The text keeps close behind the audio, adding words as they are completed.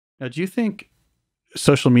Now, do you think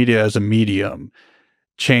social media as a medium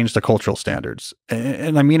changed the cultural standards?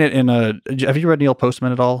 And I mean it in a, have you read Neil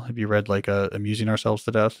Postman at all? Have you read like Amusing Ourselves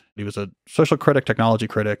to Death? He was a social critic, technology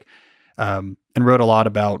critic, and wrote a lot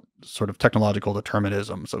about sort of technological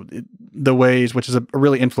determinism. So the ways, which is a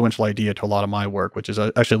really influential idea to a lot of my work, which is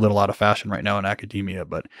actually a little out of fashion right now in academia,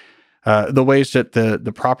 but the ways that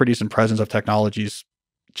the properties and presence of technologies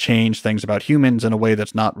change things about humans in a way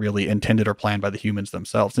that's not really intended or planned by the humans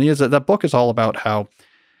themselves. And that book is all about how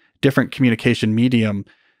different communication medium,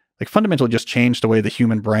 like fundamentally just changed the way the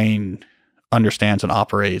human brain understands and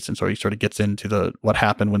operates. And so he sort of gets into what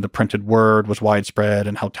happened when the printed word was widespread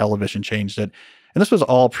and how television changed it. And this was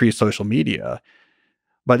all pre-social media.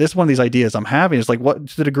 But this is one of these ideas I'm having is like what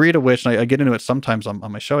to the degree to which, and I get into it sometimes on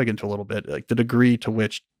my show, I get into a little bit, like the degree to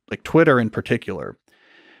which like Twitter in particular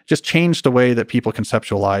just changed the way that people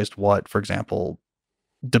conceptualized what, for example,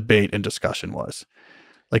 debate and discussion was.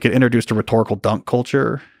 Like it introduced a rhetorical dunk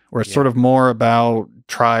culture where it's sort of more about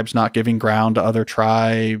tribes not giving ground to other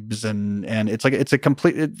tribes. And it's like, it's a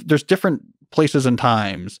complete, there's different places and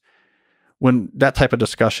times when that type of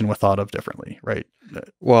discussion was thought of differently, right?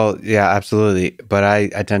 Well, yeah, absolutely. But I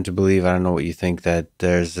tend to believe, I don't know what you think, that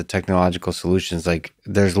there's the technological solutions. Like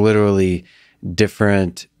there's literally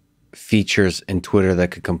different features in Twitter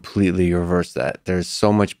that could completely reverse that. There's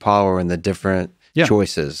so much power in the different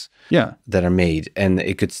choices that are made. And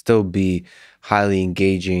it could still be highly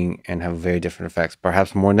engaging and have very different effects,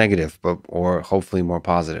 perhaps more negative, or hopefully more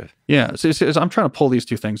positive. Yeah. So I'm trying to pull these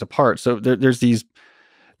two things apart. So there's these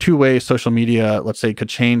two ways social media, let's say, could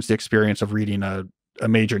change the experience of reading a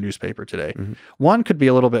major newspaper today. Mm-hmm. One could be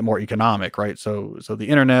a little bit more economic, right? So the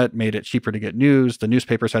internet made it cheaper to get news. The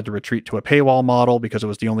newspapers had to retreat to a paywall model because it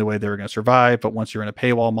was the only way they were going to survive. But once you're in a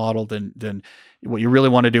paywall model, then what you really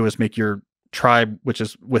want to do is make your tribe, which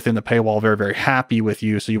is within the paywall, very, very happy with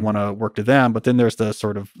you. So you want to work to them. But then there's the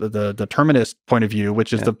sort of the determinist point of view,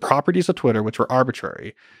 which is the properties of Twitter, which were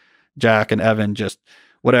arbitrary. Jack and Evan just,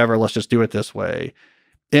 whatever, let's just do it this way,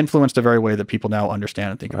 influenced the very way that people now understand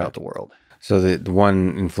and think about the world. So the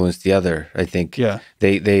one influenced the other, I think. Yeah.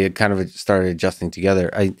 They kind of started adjusting together.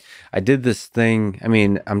 I did this thing. I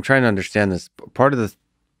mean, I'm trying to understand this. Part of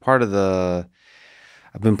the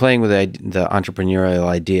I've been playing with the entrepreneurial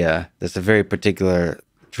idea. There's a very particular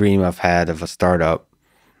dream I've had of a startup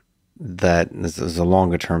that is a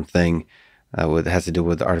longer term thing that has to do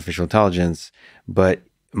with artificial intelligence. But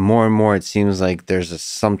more and more, it seems like there's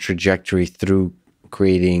some trajectory through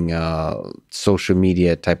creating social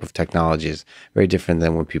media type of technologies, very different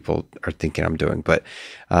than what people are thinking I'm doing. But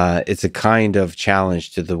it's a kind of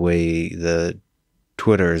challenge to the way the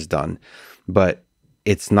Twitter is done. But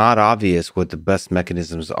it's not obvious what the best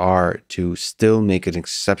mechanisms are to still make an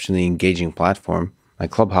exceptionally engaging platform. Like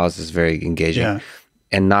Clubhouse is very engaging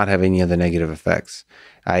and not have any other negative effects.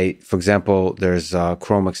 For example, there's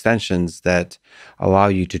Chrome extensions that allow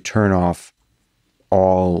you to turn off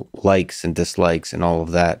all likes and dislikes and all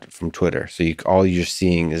of that from Twitter. So all you're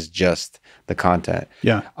seeing is just the content.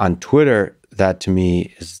 Yeah. On Twitter, that to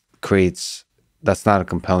me that's not a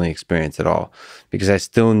compelling experience at all, because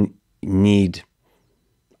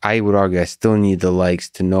I would argue I still need the likes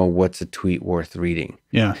to know what's a tweet worth reading.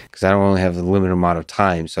 Yeah. Because I don't only have a limited amount of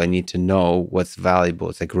time, so I need to know what's valuable.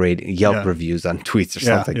 It's like Yelp reviews on tweets or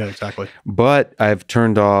something. Yeah, exactly. But I've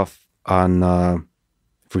turned off on,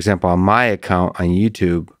 for example, on my account on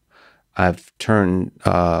YouTube, I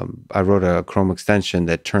wrote a Chrome extension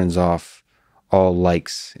that turns off all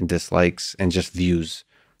likes and dislikes and just views.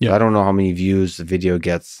 Yeah. So I don't know how many views the video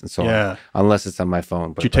gets and so on, unless it's on my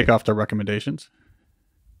phone. But did you take off the recommendations?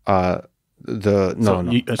 No. On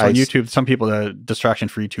YouTube, some people, the distraction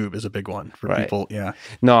for YouTube is a big one for people. Yeah.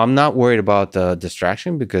 No, I'm not worried about the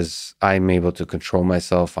distraction because I'm able to control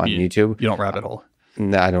myself on YouTube. You don't rabbit hole.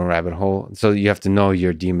 No, I don't rabbit hole. So you have to know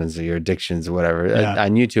your demons or your addictions or whatever. Yeah.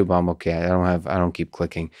 On YouTube, I'm okay. I don't keep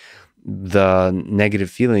clicking. The negative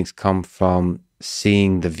feelings come from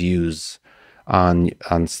seeing the views on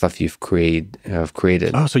stuff you've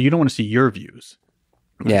created. Oh, so you don't want to see your views.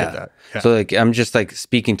 Yeah. So like I'm just like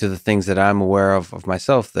speaking to the things that I'm aware of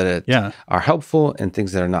myself that are helpful and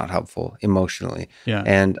things that are not helpful emotionally. Yeah.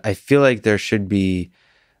 And I feel like we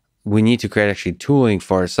need to create actually tooling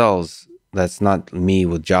for ourselves. That's not me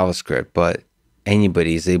with JavaScript, but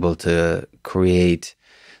anybody is able to create,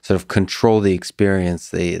 sort of control the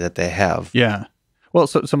experience that they have. Yeah. Well,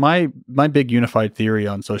 so my big unified theory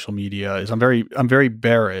on social media is I'm very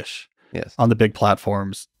bearish on the big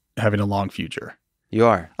platforms having a long future. You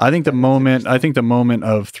are. I think the moment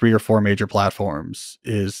of 3 or 4 major platforms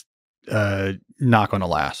is not going to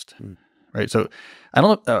last. right? So I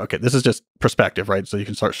don't know. Okay, this is just perspective, right? So you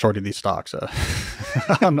can start shorting these stocks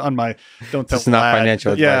on my. Don't tell. It's not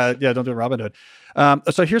financial advice. Yeah. Don't do Robinhood.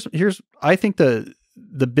 So here's. I think the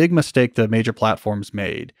big mistake the major platforms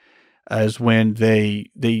made is when they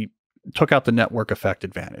took out the network effect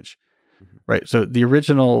advantage, right? So the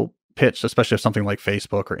original pitch, especially of something like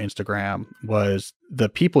Facebook or Instagram, was the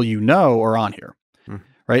people you know are on here,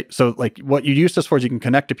 right? So like what you use this for is you can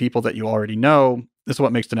connect to people that you already know. This is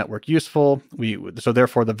what makes the network useful. So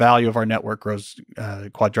therefore the value of our network grows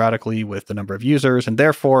quadratically with the number of users, and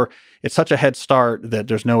therefore it's such a head start that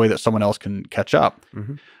there's no way that someone else can catch up.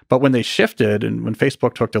 But when they shifted, and when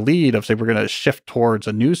Facebook took the lead of say we're going to shift towards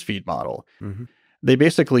a newsfeed model, they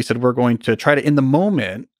basically said we're going to try to in the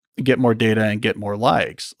moment get more data and get more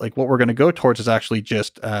likes. Like what we're going to go towards is actually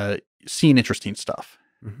just seeing interesting stuff,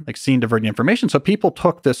 like seeing diverting information. So people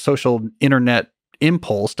took this social internet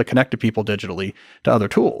impulse to connect to people digitally to other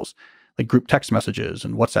tools like group text messages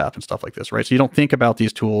and WhatsApp and stuff like this, right? So you don't think about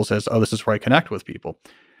these tools as, oh, this is where I connect with people.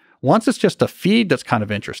 Once it's just a feed that's kind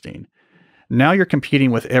of interesting, now you're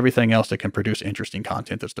competing with everything else that can produce interesting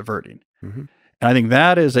content that's diverting. And I think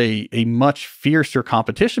that is a much fiercer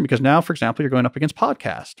competition because now, for example, you're going up against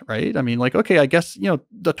podcast, right? I mean, like, okay, I guess,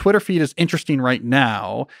 the Twitter feed is interesting right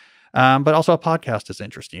now, but also a podcast is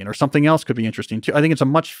interesting or something else could be interesting too. I think it's a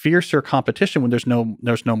much fiercer competition when there's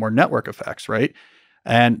no more network effects, right?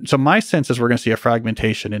 And so my sense is we're going to see a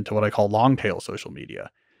fragmentation into what I call long tail social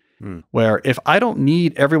media, where if I don't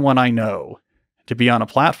need everyone I know to be on a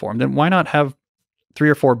platform, then why not have 3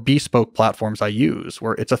 or 4 bespoke platforms I use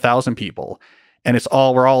where it's 1,000 people and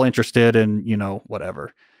we're all interested in,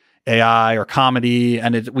 whatever, AI or comedy.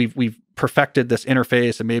 And we've perfected this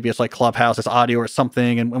interface and maybe it's like Clubhouse, it's audio or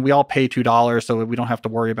something. And we all pay $2 so we don't have to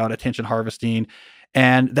worry about attention harvesting.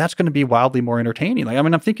 And that's going to be wildly more entertaining. Like, I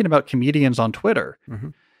mean, I'm thinking about comedians on Twitter.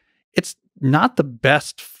 It's not the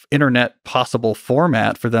best internet possible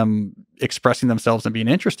format for them expressing themselves and being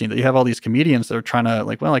interesting. That you have all these comedians that are trying to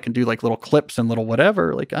like, well, I can do like little clips and little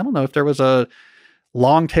whatever. Like, I don't know if there was a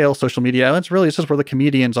long tail social media. It's just where the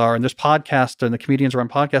comedians are, and there's podcasts and the comedians are on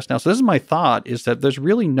podcasts now. So this is my thought: is that there's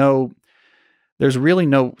really no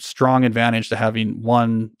strong advantage to having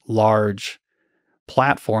one large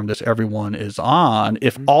platform that everyone is on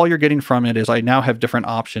if all you're getting from it is I now have different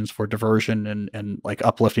options for diversion and like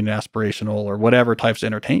uplifting and aspirational or whatever types of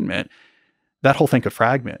entertainment. That whole thing could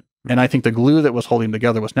fragment. And I think the glue that was holding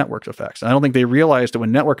together was network effects. And I don't think they realized that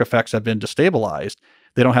when network effects have been destabilized,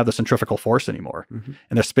 they don't have the centrifugal force anymore. And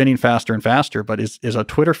they're spinning faster and faster. But is a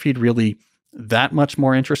Twitter feed really that much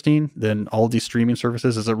more interesting than all of these streaming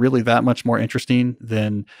services? Is it really that much more interesting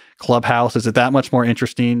than Clubhouse? Is it that much more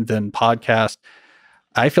interesting than podcast?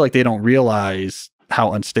 I feel like they don't realize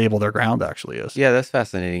how unstable their ground actually is. Yeah, that's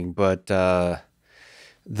fascinating. But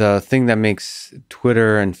the thing that makes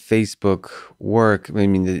Twitter and Facebook work, I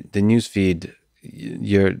mean, the newsfeed,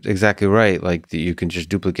 you're exactly right. Like you can just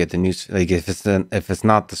duplicate the news. Like if it's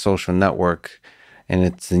not the social network and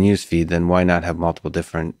it's the newsfeed, then why not have multiple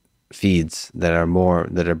different feeds that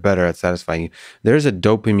are better at satisfying you? There's a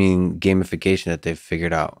dopamine gamification that they've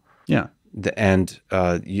figured out. Yeah.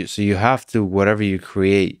 So you have to, whatever you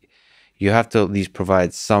create, you have to at least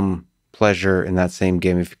provide some pleasure in that same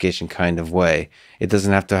gamification kind of way. It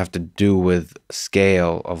doesn't have to do with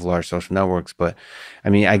scale of large social networks, but I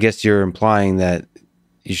mean, I guess you're implying that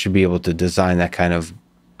you should be able to design that kind of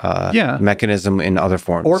mechanism in other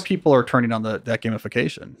forms. Or people are turning on that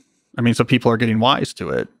gamification. I mean, so people are getting wise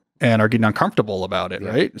to it and are getting uncomfortable about it,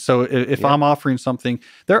 right? So if I'm offering something,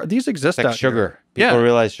 these exist like out sugar. Here. People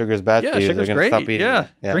realize sugar is bad for you. Sugar's They're going to stop eating it.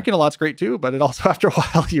 Yeah, drinking a lot's great too, but it also after a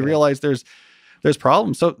while you realize there's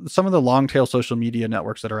problems. So some of the long tail social media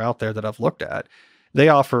networks that are out there that I've looked at, they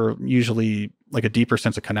offer usually like a deeper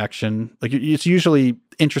sense of connection. Like it's usually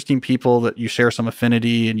interesting people that you share some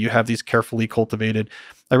affinity and you have these carefully cultivated.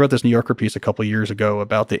 I wrote this New Yorker piece a couple of years ago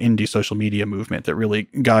about the indie social media movement that really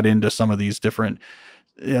got into some of these different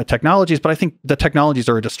technologies, but I think the technologies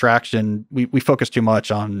are a distraction. We focus too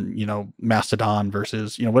much on, Mastodon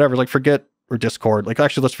versus, whatever, like forget, or Discord. Like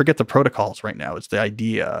actually, let's forget the protocols right now. It's the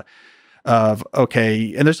idea of,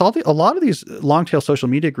 okay, and there's a lot of these long tail social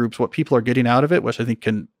media groups, what people are getting out of it, which I think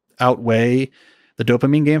can outweigh the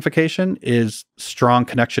dopamine gamification, is strong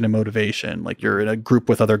connection and motivation. Like you're in a group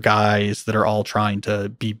with other guys that are all trying to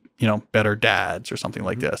be, better dads or something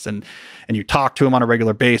like this. And you talk to them on a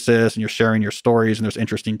regular basis and you're sharing your stories and there's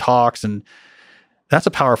interesting talks. And that's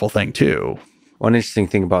a powerful thing too. One interesting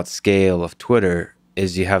thing about scale of Twitter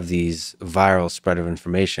is you have these viral spread of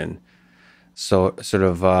information. So sort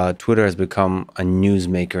of Twitter has become a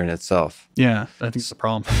newsmaker in itself. Yeah, I think it's the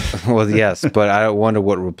problem. Well, yes, but I wonder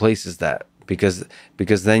what replaces that, because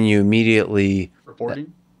then you immediately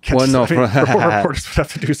reporting. Well, no, reporters would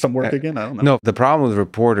have to do some work again. I don't know. No, the problem with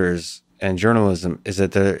reporters and journalism is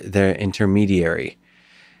that they're intermediary.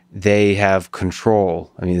 They have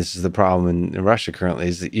control. I mean, this is the problem in Russia currently,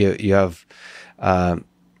 is that you have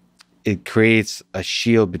it creates a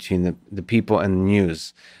shield between the people and the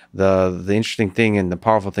news. The interesting thing and the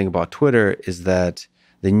powerful thing about Twitter is that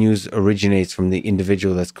the news originates from the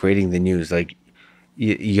individual that's creating the news. Like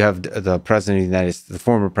you have the president of the United States, the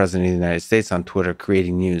former president of the United States on Twitter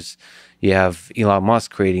creating news. You have Elon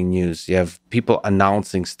Musk creating news. You have people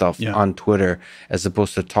announcing stuff on Twitter as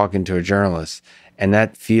opposed to talking to a journalist. And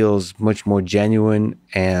that feels much more genuine,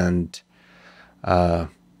 and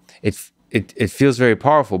it feels very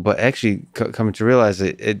powerful. But actually, coming to realize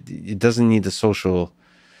it doesn't need the social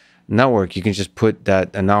network. You can just put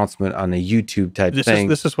that announcement on a YouTube type thing.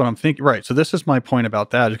 This is what I'm thinking. Right. So this is my point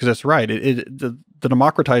about that, because that's right. The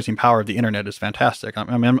democratizing power of the internet is fantastic.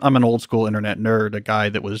 I mean, I'm an old school internet nerd, a guy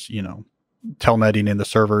that was, telnetting in the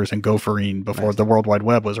servers and gophering before the World Wide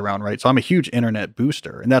Web was around, right? So I'm a huge internet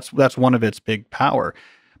booster, and that's one of its big power.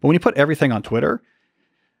 But when you put everything on Twitter,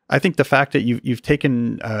 I think the fact that you've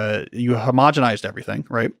taken you homogenized everything,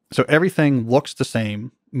 right? So everything looks the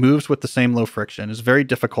same, moves with the same low friction, is very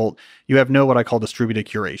difficult. You have no what I call distributed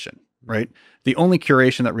curation, right? The only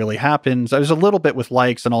curation that really happens, there's a little bit with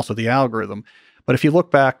likes and also the algorithm. But if you look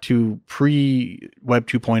back to pre-Web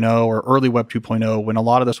 2.0 or early Web 2.0, when a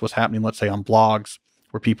lot of this was happening, let's say on blogs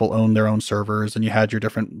where people owned their own servers and you had your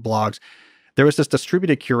different blogs, there was this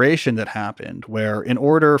distributed curation that happened where in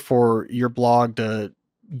order for your blog to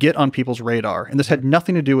get on people's radar, and this had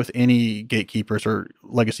nothing to do with any gatekeepers or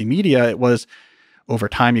legacy media, it was over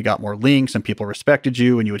time you got more links and people respected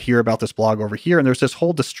you and you would hear about this blog over here. And there's this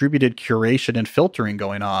whole distributed curation and filtering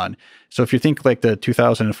going on. So if you think like the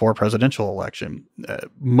 2004 presidential election,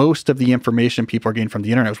 most of the information people are getting from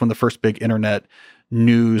the internet, was one of the first big internet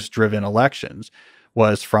news driven elections,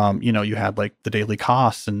 was from, you had like the Daily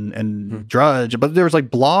Kos and Drudge, but there was like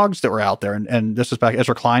blogs that were out there. And this is back,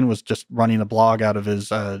 Ezra Klein was just running a blog out of his,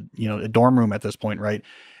 a dorm room at this point, right?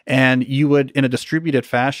 And you would, in a distributed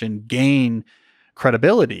fashion, gain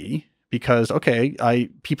credibility because,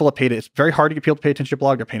 people have paid it. It's very hard to get people to pay attention to your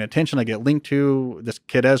blog. They're paying attention. I get linked to this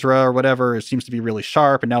kid Ezra or whatever. It seems to be really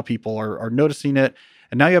sharp. And now people are noticing it.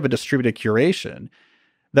 And now you have a distributed curation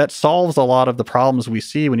that solves a lot of the problems we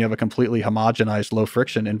see when you have a completely homogenized low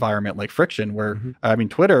friction environment like Friction, where,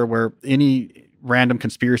 Twitter, where any random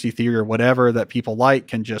conspiracy theory or whatever that people like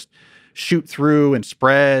can just shoot through and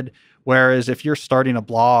spread. Whereas if you're starting a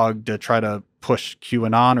blog to try to push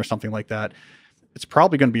QAnon or something like that, it's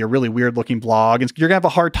probably going to be a really weird looking blog, and you're gonna have a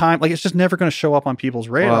hard time. Like, it's just never going to show up on people's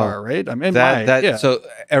radar, right? I mean, so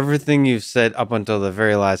everything you've said up until the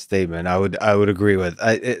very last statement, I would agree with.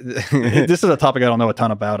 This is a topic I don't know a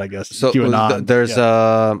ton about, I guess. So QAnon. There's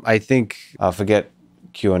I think forget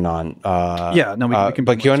QAnon. We can.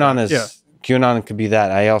 But QAnon is QAnon could be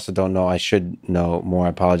that. I also don't know. I should know more. I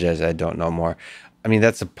apologize. I don't know more. I mean,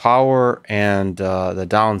 that's a power and the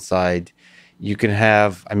downside. You can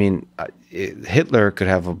have, Hitler could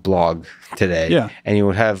have a blog today, and he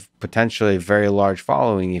would have potentially a very large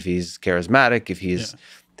following if he's charismatic, if he's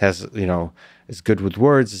has, is good with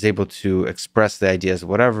words, is able to express the ideas,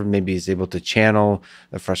 whatever. Maybe he's able to channel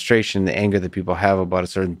the frustration, the anger that people have about a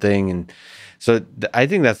certain thing. And so I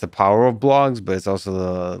think that's the power of blogs, but it's also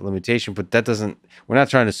the limitation. But that doesn't, we're not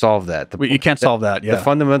trying to solve that. You can't solve that. The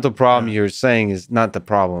fundamental problem you're saying is not the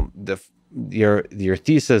problem. Your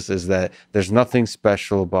thesis is that there's nothing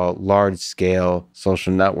special about large-scale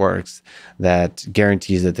social networks that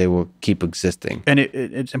guarantees that they will keep existing. And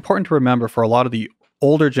it's important to remember, for a lot of the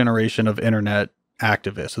older generation of internet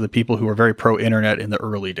activists, so the people who were very pro-internet in the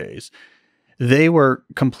early days, they were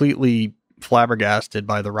completely flabbergasted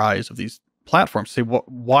by the rise of these platforms. Say,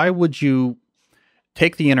 why would you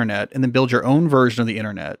take the internet and then build your own version of the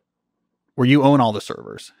internet where you own all the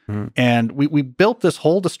servers? And we built this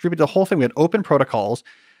whole the whole thing. We had open protocols.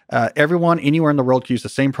 Everyone anywhere in the world can use the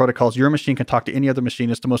same protocols. Your machine can talk to any other machine.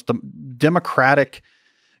 It's the most democratic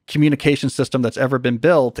communication system that's ever been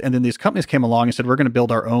built. And then these companies came along and said, we're going to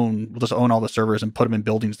build our own. We'll just own all the servers and put them in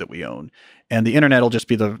buildings that we own. And the internet will just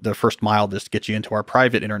be the first mile to get you into our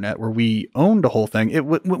private internet where we owned the whole thing. It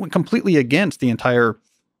went completely against the entire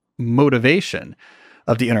motivation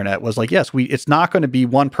of the internet. Was like, yes, it's not going to be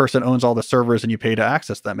one person owns all the servers and you pay to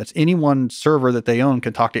access them. It's any one server that they own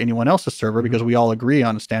can talk to anyone else's server because we all agree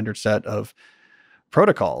on a standard set of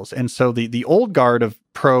protocols. And so the old guard of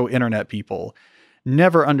pro internet people,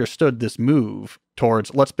 never understood this move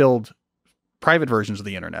towards let's build private versions of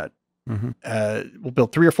the internet. We'll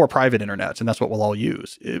build 3 or 4 private internets, and that's what we'll all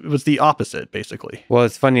use. It was the opposite, basically. Well,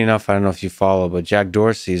 it's funny enough, I don't know if you follow, but Jack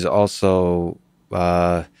Dorsey is also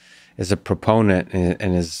is a proponent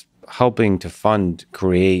and is helping to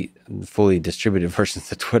create fully distributed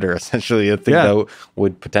versions of Twitter, essentially a thing that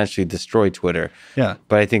would potentially destroy Twitter. Yeah.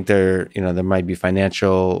 But I think there might be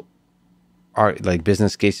financial like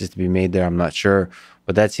business cases to be made there. I'm not sure,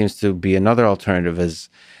 but that seems to be another alternative as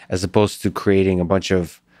opposed to creating a bunch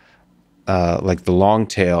of like the long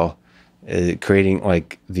tail, creating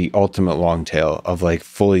like the ultimate long tail of like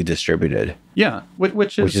fully distributed. Yeah,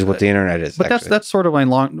 which is what the internet is. But that's sort of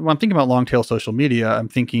when I'm thinking about long tail social media, I'm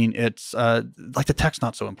thinking it's like the tech's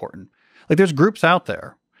not so important. Like there's groups out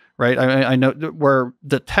there, right? I know where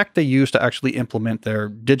the tech they use to actually implement their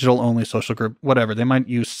digital only social group, whatever. They might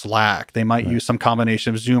use Slack, they might use some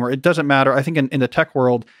combination of Zoom, or it doesn't matter. I think in the tech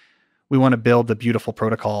world, we want to build the beautiful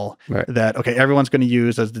protocol that, okay, everyone's going to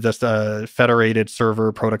use as just a federated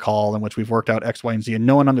server protocol in which we've worked out X, Y, and Z, and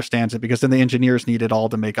no one understands it because then the engineers need it all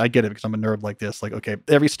to make, I get it because I'm a nerd like this, like, okay,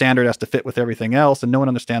 every standard has to fit with everything else and no one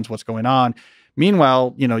understands what's going on.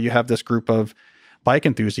 Meanwhile, you have this group of bike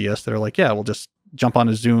enthusiasts that are like, yeah, we'll just jump on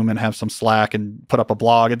a Zoom and have some Slack and put up a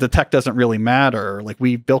blog. The tech doesn't really matter. Like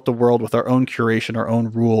we built the world with our own curation, our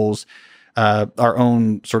own rules, our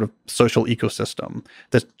own sort of social ecosystem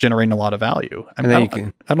that's generating a lot of value. I mean, I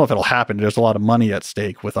don't know if it'll happen. There's a lot of money at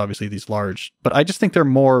stake with obviously these large, but I just think I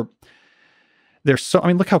mean,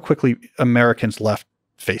 look how quickly Americans left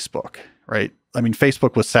Facebook, right? I mean,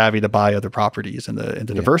 Facebook was savvy to buy other properties and to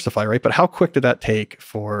diversify, right? But how quick did that take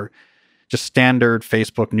for just standard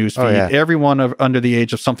Facebook newsfeed? Everyone under the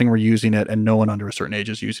age of something were using it and no one under a certain age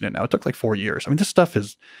is using it now. It took like 4 years. I mean, this stuff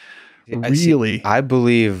is really... I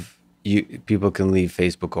believe people can leave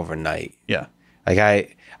Facebook overnight. Yeah. Like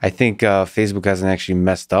I think Facebook hasn't actually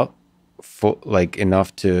messed up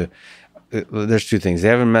enough to, there's 2 things. They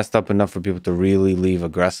haven't messed up enough for people to really leave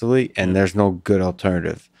aggressively, and there's no good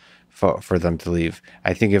alternative for them to leave.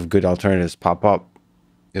 I think if good alternatives pop up,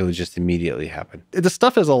 it would just immediately happen. The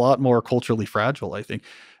stuff is a lot more culturally fragile, I think.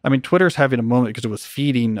 I mean, Twitter's having a moment because it was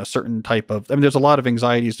feeding a certain type of, I mean, there's a lot of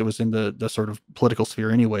anxieties that was in the sort of political sphere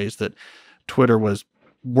anyways that Twitter was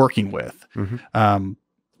working with.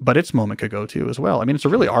 But its moment could go too as well. I mean, it's a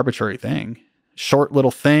really arbitrary thing, short little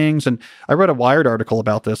things. And I read a Wired article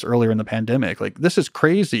about this earlier in the pandemic. Like, this is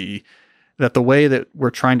crazy that the way that we're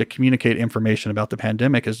trying to communicate information about the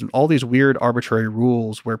pandemic is all these weird arbitrary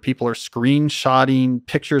rules where people are screenshotting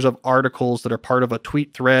pictures of articles that are part of a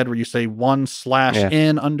tweet thread where you say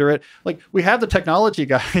 /n under it. Like, we have the technology,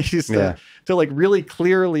 guys, to like really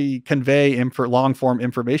clearly convey long form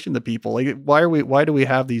information to people. Like, why do we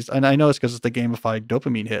have these? And I know it's because it's the gamified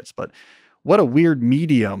dopamine hits, but what a weird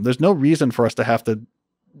medium. There's no reason for us to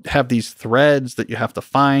have these threads that you have to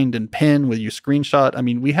find and pin with you screenshot. I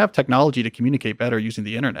mean, we have technology to communicate better using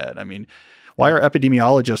the internet. I mean, why are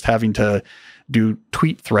epidemiologists having to do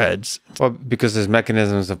tweet threads? Well, because there's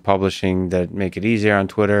mechanisms of publishing that make it easier on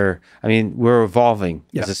Twitter. I mean, we're evolving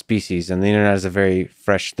as a species, and the internet is a very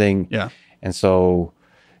fresh thing. Yeah. And so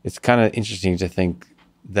it's kind of interesting to think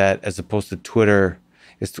that as opposed to Twitter,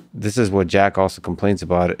 this is what Jack also complains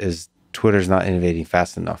about, is Twitter's not innovating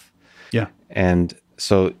fast enough. Yeah. And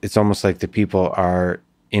so it's almost like the people are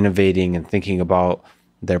innovating and thinking about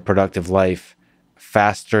their productive life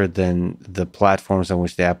faster than the platforms on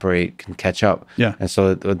which they operate can catch up. Yeah. And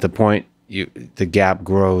so at the point the gap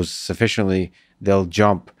grows sufficiently, they'll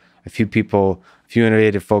jump. A few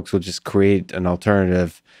innovative folks will just create an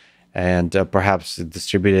alternative, and perhaps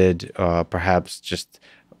distributed, perhaps just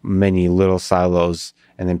many little silos,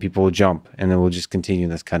 and then people will jump, and then we'll just continue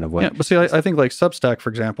this kind of way. Yeah, but see, I think like Substack, for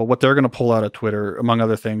example, what they're going to pull out of Twitter, among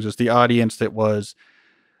other things, is the audience that was,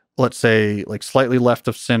 let's say, like slightly left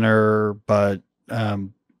of center, but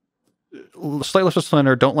slightly left of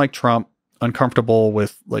center, don't like Trump, uncomfortable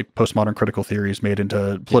with like postmodern critical theories made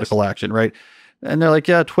into political action, right? And they're like,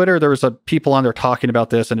 yeah, Twitter, there was people on there talking about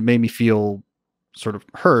this, and it made me feel sort of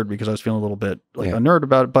heard because I was feeling a little bit like a nerd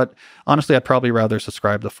about it. But honestly, I'd probably rather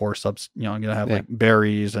subscribe to 4 subs. I'm going to have like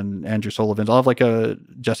Barry's and Andrew Sullivan's. I'll have like a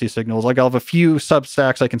Jesse Signals. Like, I'll have a few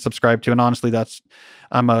Substacks I can subscribe to. And honestly,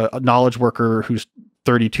 I'm a knowledge worker who's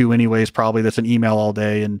 32 anyways, probably, that's an email all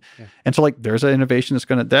day. And so like, there's an innovation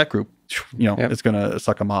that group, it's going to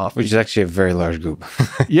suck them off. Which is actually a very large group.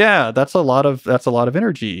 Yeah. That's a lot of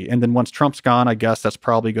energy. And then once Trump's gone, I guess that's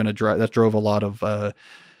probably going to drove a lot of,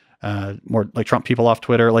 more like Trump people off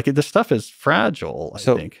Twitter. Like, this stuff is fragile, I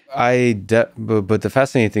think. But the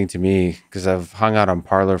fascinating thing to me, because I've hung out on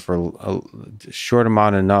Parler for a short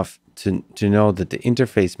amount enough to know that the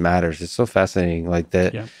interface matters. It's so fascinating, like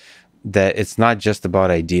that. Yeah. That it's not just about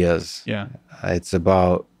ideas. Yeah, it's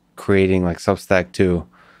about creating, like Substack too.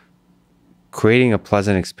 Creating a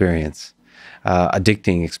pleasant experience,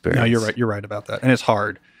 addicting experience. No, you're right. You're right about that, and it's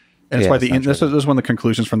hard. And it's why this is one of the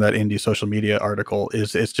conclusions from that indie social media article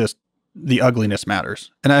is it's just the ugliness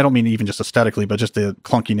matters. And I don't mean even just aesthetically, but just the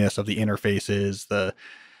clunkiness of the interfaces,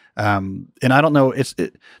 and I don't know,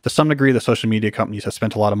 to some degree, the social media companies have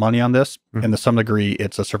spent a lot of money on this, and to some degree,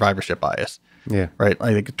 it's a survivorship bias. Yeah. Right.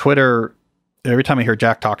 I think Twitter, every time I hear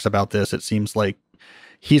Jack talks about this, it seems like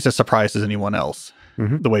he's as surprised as anyone else,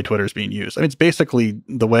 the way Twitter is being used. I mean, it's basically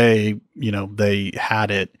the way, they had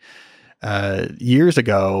it years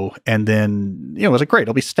ago, and then, it was like, great,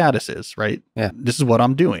 it'll be statuses, right? Yeah. This is what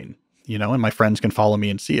I'm doing, and my friends can follow me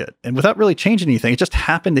and see it. And without really changing anything, it just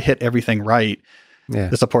happened to hit everything right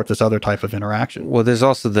to support this other type of interaction. Well, there's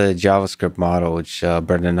also the JavaScript model, which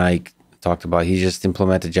Brendan Eich talked about. He just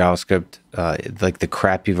implemented JavaScript, like the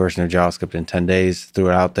crappy version of JavaScript in 10 days, threw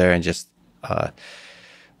it out there and just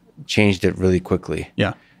changed it really quickly.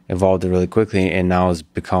 Yeah. Evolved it really quickly, and now has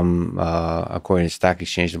become, according to Stack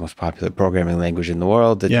Exchange, the most popular programming language in the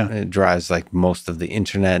world. It drives like most of the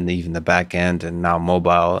internet and even the back end, and now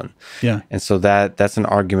mobile. And so that's an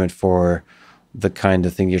argument for the kind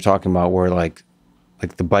of thing you're talking about, where like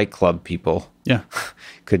the bike club people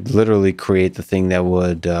could literally create the thing that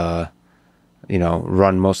would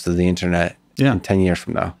run most of the internet in 10 years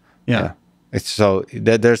from now. It's so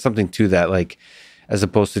there's something to that, like, as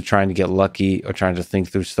opposed to trying to get lucky or trying to think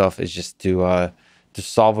through stuff, is just to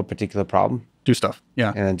solve a particular problem. Do stuff.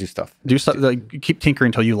 Yeah. And then do stuff. Like, keep tinkering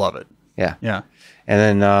until you love it. Yeah. Yeah.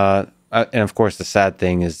 And then, and of course, the sad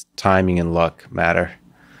thing is timing and luck matter,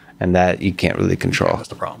 and that you can't really control. That's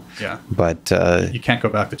the problem. Yeah. But you can't go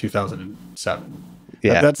back to 2007.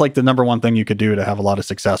 Yeah. That's like the number one thing you could do to have a lot of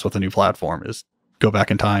success with a new platform is go back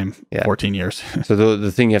in time 14 years. So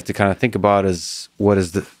the thing you have to kind of think about is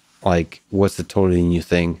what's the totally new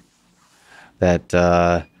thing that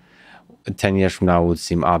 10 years from now would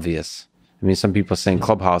seem obvious. I mean, some people are saying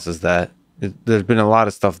Clubhouse is that. There's been a lot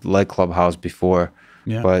of stuff like Clubhouse before,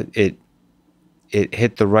 but it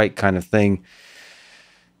hit the right kind of thing.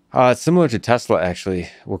 It's similar to Tesla, actually.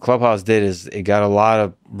 What Clubhouse did is it got a lot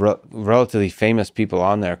of relatively famous people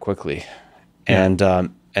on there quickly, and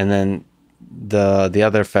then the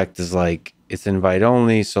other effect is like it's invite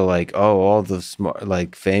only. So like, all the smart,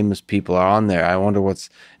 like, famous people are on there. I wonder it's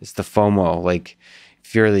the FOMO, like,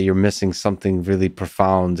 fear that you're missing something really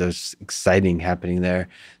profound or exciting happening there.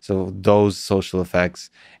 So those social effects,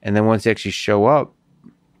 and then once you actually show up,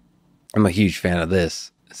 I'm a huge fan of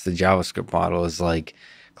this. It's the JavaScript model. Is like,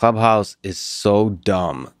 Clubhouse is so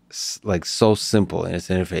dumb, like so simple in its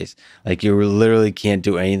interface. Like, you literally can't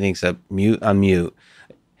do anything except mute, unmute.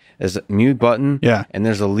 There's a mute button, and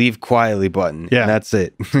there's a leave quietly button, and that's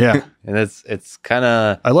it. Yeah, and it's kind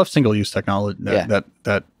of. I love single use technology.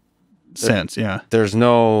 That sense. Yeah, there's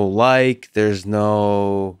no there's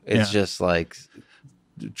no. It's just like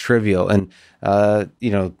trivial, and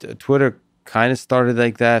Twitter kind of started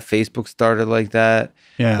like that. Facebook started like that.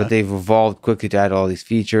 Yeah, but they've evolved quickly to add all these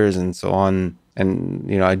features and so on.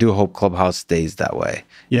 And I do hope Clubhouse stays that way.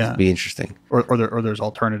 Yeah, it'd be interesting. Or there's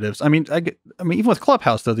alternatives. I mean, even with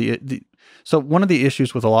Clubhouse though, so one of the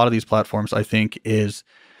issues with a lot of these platforms, I think, is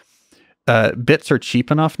bits are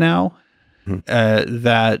cheap enough now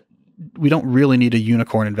that we don't really need a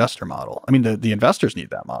unicorn investor model. I mean, the investors need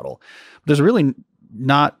that model. There's really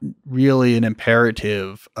not really an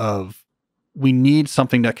imperative of we need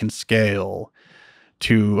something that can scale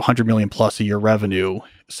to 100 million plus a year revenue.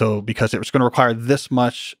 So because it's going to require this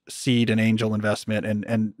much seed and angel investment,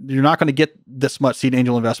 and you're not going to get this much seed and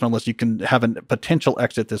angel investment unless you can have a potential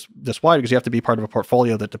exit this wide, because you have to be part of a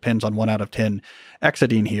portfolio that depends on 1 out of 10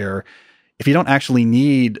 exiting here. If you don't actually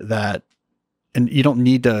need that, and you don't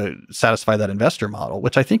need to satisfy that investor model,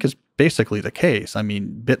 which I think is basically the case. I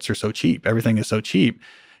mean, bits are so cheap. Everything is so cheap.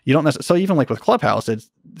 You don't necessarily, so even like with Clubhouse, it's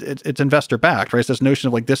investor backed, right? It's this notion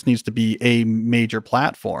of like, this needs to be a major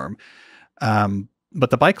platform. But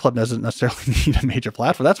the bike club doesn't necessarily need a major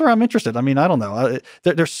platform. That's where I'm interested. I mean, I don't know.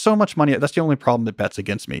 There's so much money. That's the only problem that bets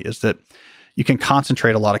against me, is that you can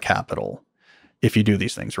concentrate a lot of capital if you do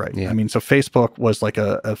these things right. Yeah. I mean, so Facebook was like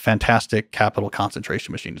a fantastic capital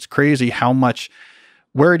concentration machine. It's crazy how much,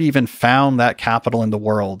 where it even found that capital in the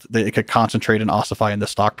world that it could concentrate and ossify in the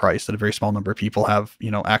stock price that a very small number of people have,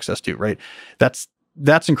 access to, right?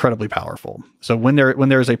 That's incredibly powerful. So when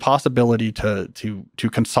there is a possibility to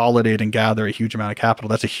consolidate and gather a huge amount of capital,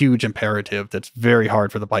 that's a huge imperative that's very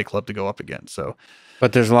hard for the bike club to go up against. So,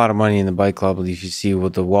 but there's a lot of money in the bike club. If you see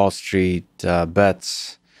with the Wall Street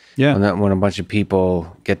bets, Yeah. When a bunch of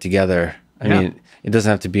people get together. I mean, it doesn't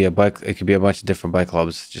have to be a bike. It could be a bunch of different bike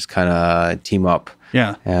clubs just kind of team up.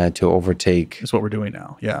 Yeah. To overtake. That's what we're doing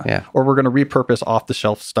now. Yeah. Yeah. Or we're going to repurpose off the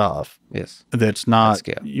shelf stuff. Yes. That's not,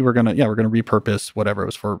 we're going to repurpose whatever it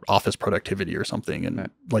was for office productivity or something. And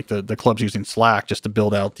like the club's using Slack just to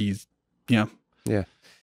build out these, Yeah.